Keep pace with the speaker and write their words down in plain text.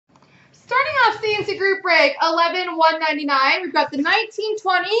Fancy Group Break, 11/199. We've got the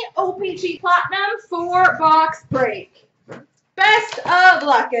 1920 OPC Platinum 4-box break. Best of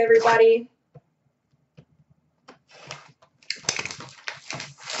luck, everybody.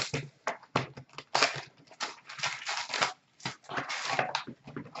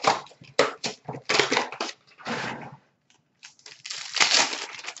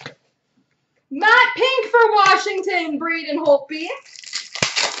 Matt Pink for Washington, Braden Holtby.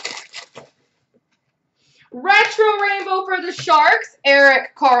 Retro Rainbow for the Sharks,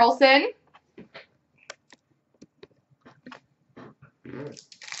 Eric Carlson.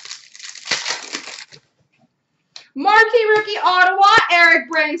 Marquee Rookie Ottawa, Eric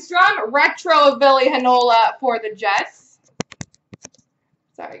Brandstrom. Retro of Billy Hanola for the Jets.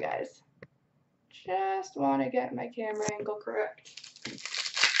 Sorry, guys. Just want to get my camera angle correct.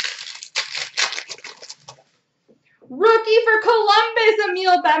 Rookie for Columbus,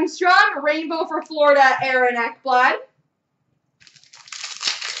 Emil Bemstrom. Rainbow for Florida, Aaron Ekblad.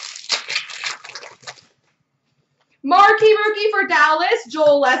 Marquee Rookie for Dallas,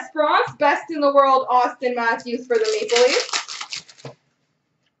 Joel Lesperance. Best in the world, Austin Matthews for the Maple Leafs.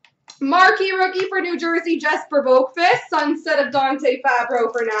 Marquee Rookie for New Jersey, Jesper Boakfist. Sunset of Dante Fabro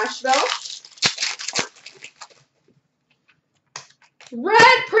for Nashville.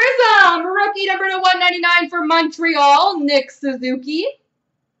 Red Prism, rookie number to 199 for Montreal, Nick Suzuki.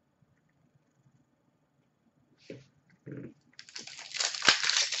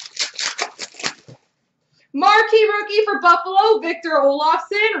 Marquee rookie for Buffalo, Victor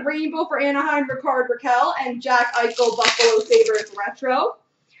Olofsson. Rainbow for Anaheim, Ricard Raquel. And Jack Eichel, Buffalo Sabres Retro.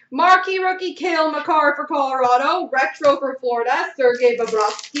 Marquee rookie, Cale Makar for Colorado. Retro for Florida, Sergei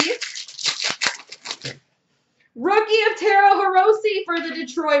Bobrovsky. Rookie of Taro Hirose for the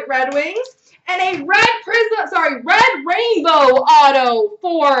Detroit Red Wings. And a red rainbow auto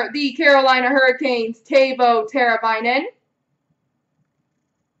for the Carolina Hurricanes, Teuvo Teravainen.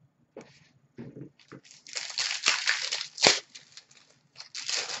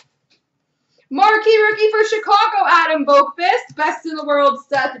 Marquee rookie for Chicago, Adam Boakfist. Best in the world,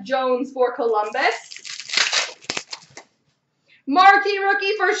 Seth Jones for Columbus. Marquee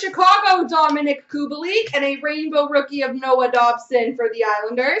rookie for Chicago, Dominic Kubalik, and a rainbow rookie of Noah Dobson for the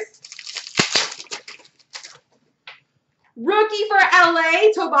Islanders. Rookie for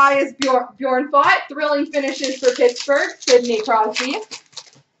LA, Tobias Bjornfot. Thrilling finishes for Pittsburgh, Sidney Crosby.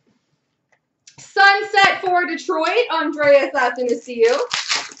 Sunset for Detroit, Andreas Athanasiou.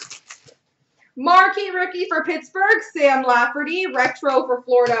 Marquee rookie for Pittsburgh, Sam Lafferty. Retro for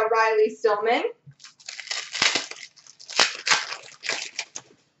Florida, Riley Stillman.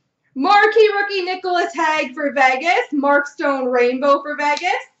 Marquee rookie Nicholas Hague for Vegas. Mark Stone Rainbow for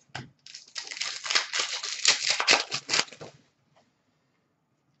Vegas.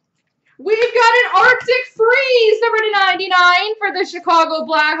 We've got an Arctic Freeze, number to 99 for the Chicago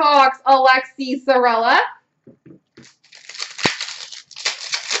Blackhawks, Alexi Sorella.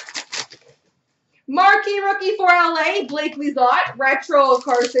 Marquee rookie for LA, Blake Lizotte. Retro of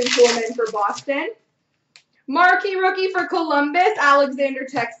Carson Kuhlman for Boston. Marquee rookie for Columbus, Alexander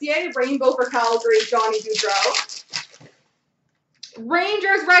Texier. Rainbow for Calgary, Johnny Gaudreau.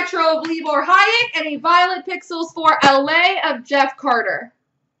 Rangers retro of Libor Hayek. And a violet pixels for LA of Jeff Carter.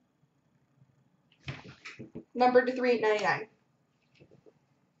 Number to 399.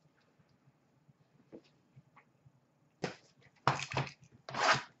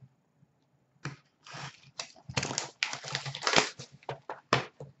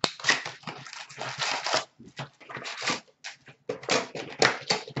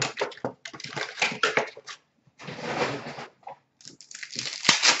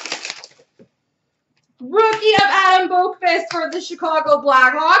 Rookie of Adam Boakfist for the Chicago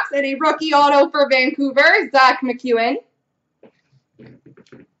Blackhawks, and a rookie auto for Vancouver, Zach McEwen.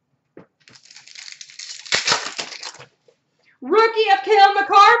 Rookie of Cale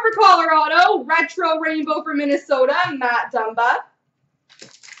Makar for Colorado, retro rainbow for Minnesota, Matt Dumba.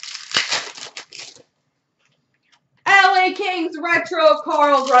 LA Kings retro of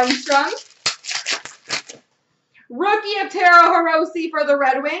Carl Grundstrom. Rookie of Taro Hirose for the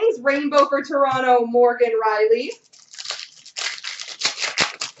Red Wings. Rainbow for Toronto, Morgan Riley.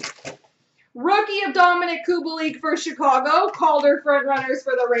 Rookie of Dominic Kubalik for Chicago. Calder frontrunners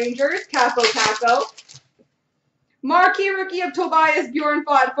for the Rangers, Capo Capo. Marquee rookie of Tobias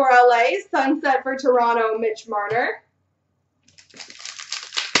Bjornfot for LA. Sunset for Toronto, Mitch Marner.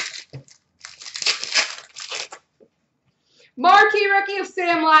 Marquee rookie of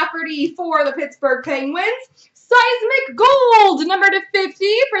Sam Lafferty for the Pittsburgh Penguins. Seismic Gold, number to 50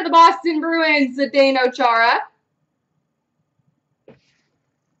 for the Boston Bruins, CloutsnChara.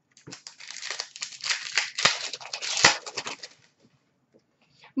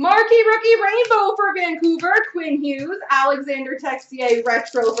 Marquee rookie rainbow for Vancouver, Quinn Hughes. Alexander Texier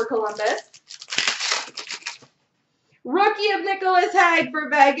retro for Columbus. Rookie of Nicholas Hague for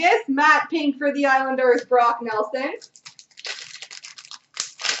Vegas, matte pink for the Islanders, Brock Nelson.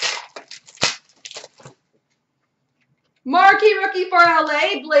 Marquee rookie for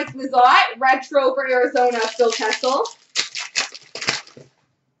LA, Blake Lizotte. Retro for Arizona, Phil Kessel.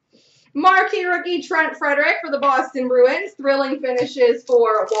 Marquee rookie Trent Frederick for the Boston Bruins. Thrilling finishes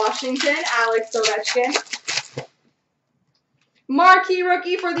for Washington, Alex Ovechkin. Marquee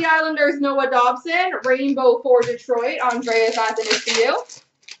rookie for the Islanders, Noah Dobson. Rainbow for Detroit, Andreas Athanasiou.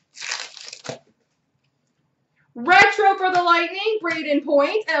 Retro for the Lightning, Braden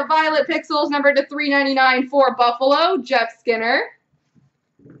Point. And a Violet Pixels number to 399 for Buffalo, Jeff Skinner.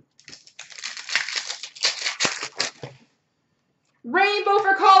 Rainbow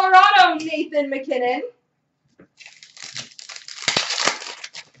for Colorado, Nathan McKinnon.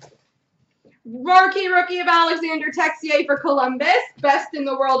 Marquee rookie of Alexander Texier for Columbus. Best in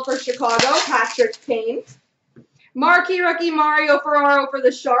the world for Chicago, Patrick Kane. Marquee rookie Mario Ferraro for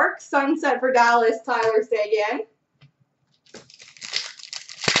the Sharks. Sunset for Dallas, Tyler Seguin.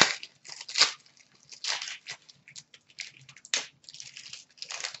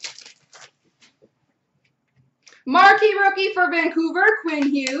 Marquee rookie for Vancouver, Quinn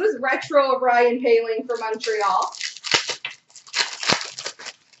Hughes. Retro of Ryan Poehling for Montreal.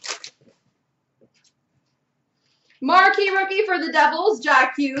 Marquee rookie for the Devils,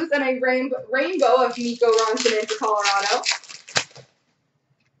 Jack Hughes. And a rainbow of Mikko Rantanen for Colorado.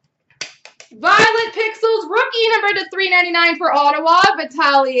 Violet Pixels rookie number to 399 for Ottawa,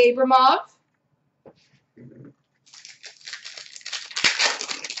 Vitaly Abramov.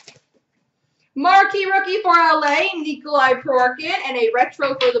 Marquee rookie for LA, Nikolai Prorkin, and a retro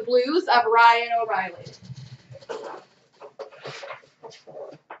for the Blues of Ryan O'Reilly.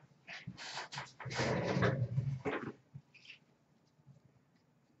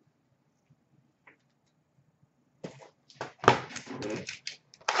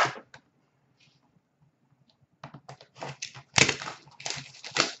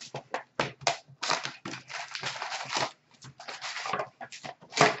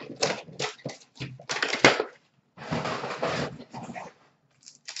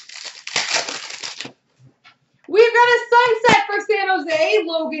 We've got a sunset for San Jose,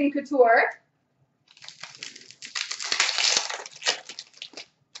 Logan Couture.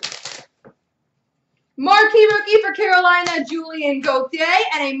 Marquee rookie for Carolina, Julien Gauthier.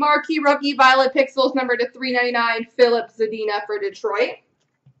 And a marquee rookie, Violet Pixels number to 399, Philip Zadina for Detroit.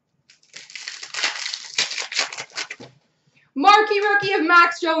 Marquee rookie of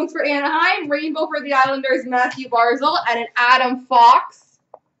Max Jones for Anaheim. Rainbow for the Islanders, Matthew Barzal. And an Adam Fox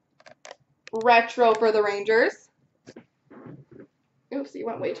retro for the Rangers. Oops, you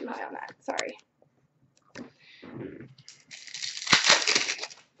went way too high on that. Sorry.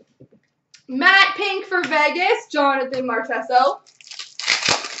 Matte pink for Vegas, Jonathan Marchessault.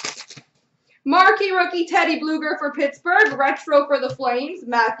 Marquee rookie Teddy Bluger for Pittsburgh. Retro for the Flames,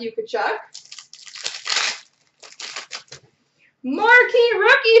 Matthew Tkachuk. Marquee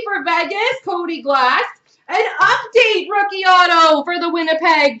rookie for Vegas, Cody Glass. An update rookie auto for the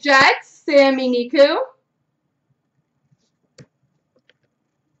Winnipeg Jets, Sami Niku.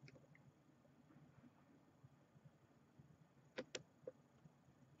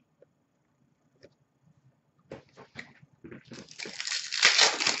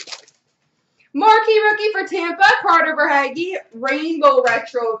 Marquee rookie for Tampa, Carter Verhaeghe. Rainbow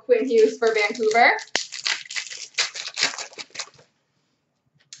retro of Quinn Hughes for Vancouver.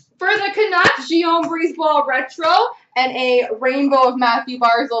 For the Canucks, Guillaume Brisebois retro and a rainbow of Matthew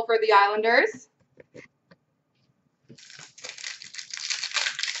Barzal for the Islanders.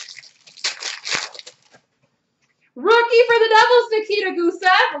 Rookie for the Devils, Nikita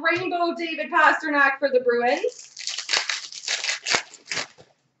Gusev. Rainbow of David Pastrnak for the Bruins.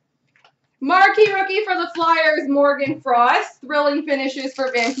 Marquee rookie for the Flyers, Morgan Frost. Thrilling finishes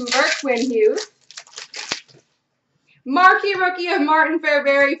for Vancouver, Quinn Hughes. Marquee rookie of Martin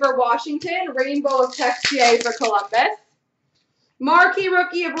Fairbury for Washington. Rainbow of Texier for Columbus. Marquee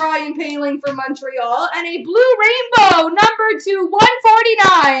rookie of Ryan Poehling for Montreal. And a blue rainbow, number to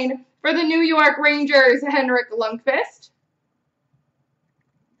 149 for the New York Rangers, Henrik Lundqvist.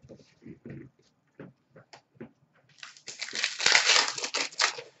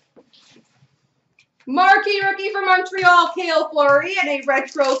 Marquee rookie for Montreal, Cale Fleury, and a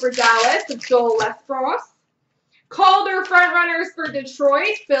retro for Dallas of Joel Lethbros. Calder frontrunners for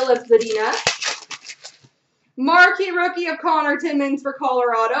Detroit, Philip Zadina. Marquee rookie of Connor Timmins for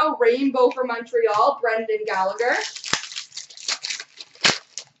Colorado, rainbow for Montreal, Brendan Gallagher.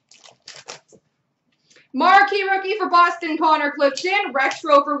 Marquee rookie for Boston, Connor Clifton.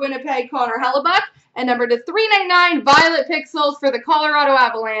 Retro for Winnipeg, Connor Hellebuck. And number to 399, Violet Pixels for the Colorado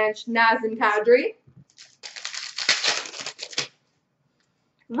Avalanche, Nazem Kadri.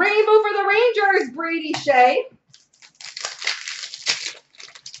 Rainbow for the Rangers, Brady Shea.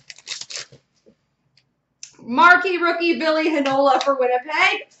 Marquee rookie, Billy Hinola for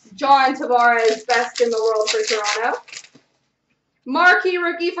Winnipeg. John Tavares, best in the world for Toronto. Marquee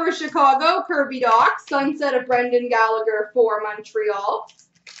rookie for Chicago, Kirby Dach. Sunset of Brendan Gallagher for Montreal.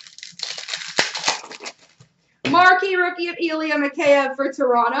 Marquee rookie of Ilya Mikheyev for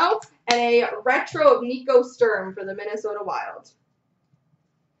Toronto. And a retro of Nico Sturm for the Minnesota Wild.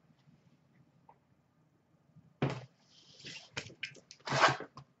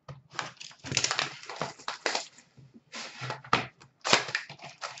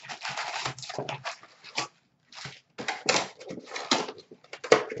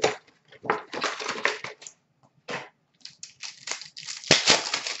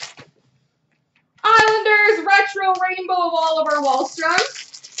 Retro rainbow of Oliver Wahlstrom.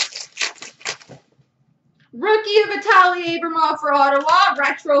 Rookie of Vitaly Abramov for Ottawa.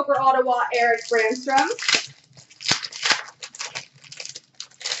 Retro for Ottawa, Eric Brandstrom.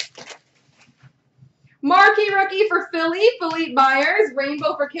 Marquee rookie for Philly, Philippe Myers.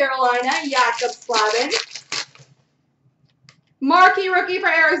 Rainbow for Carolina, Jakob Slavin. Marquee rookie for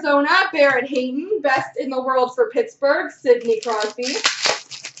Arizona, Barrett Hayton. Best in the world for Pittsburgh, Sidney Crosby.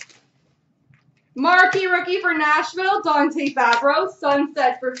 Marquee rookie for Nashville, Dante Fabro.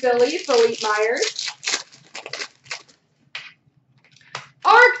 Sunset for Philly, Philippe Myers.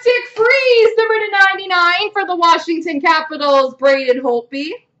 Arctic Freeze, number to 99 for the Washington Capitals, Braden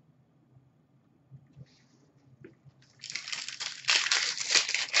Holtby.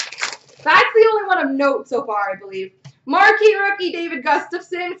 That's the only one of note so far, I believe. Marquee rookie, David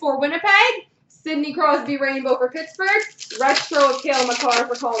Gustafson for Winnipeg. Sidney Crosby rainbow for Pittsburgh. Retro of Cale Makar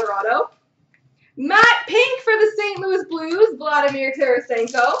for Colorado. Matte Pink for the St. Louis Blues, Vladimir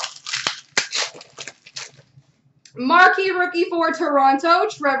Tarasenko. Marquee rookie for Toronto,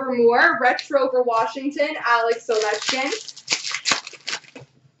 Trevor Moore. Retro for Washington, Alex Ovechkin.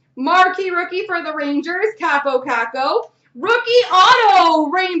 Marquee rookie for the Rangers, Capo Caco. Rookie auto,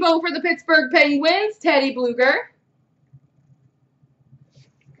 rainbow for the Pittsburgh Penguins, Teddy Bluger.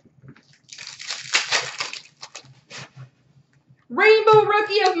 Rainbow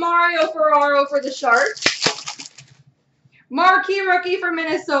rookie of Mario Ferraro for the Sharks. Marquee rookie for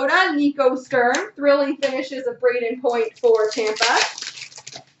Minnesota, Nico Sturm. Thrilling finishes of Braden Point for Tampa.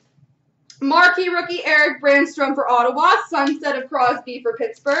 Marquee rookie Eric Brandstrom for Ottawa. Sunset of Crosby for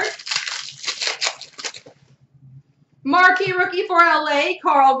Pittsburgh. Marquee rookie for LA,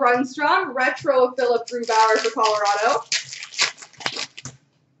 Carl Brunstrom. Retro of Philip Grubauer for Colorado.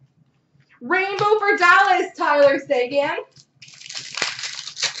 Rainbow for Dallas, Tyler Seguin.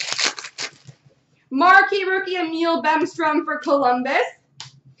 Marquee rookie Emil Bemstrom for Columbus.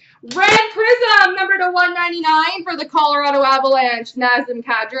 Red Prism, number to 199 for the Colorado Avalanche, Nazem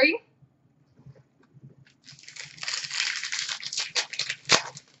Kadri.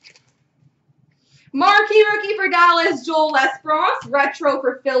 Marquee rookie for Dallas, Joel Lesperance. Retro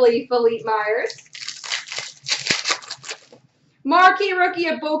for Philly, Philippe Myers. Marquee rookie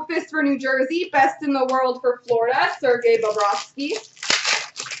of Boakfist for New Jersey. Best in the world for Florida, Sergei Bobrovsky.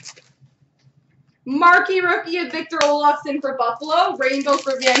 Marquee rookie of Victor Olofsson for Buffalo. Rainbow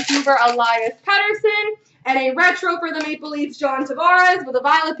for Vancouver, Elias Pettersson. And a retro for the Maple Leafs, John Tavares, with a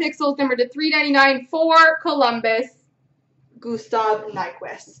Violet Pixels number to 399 for Columbus, Gustav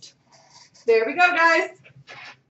Nyquist. There we go, guys.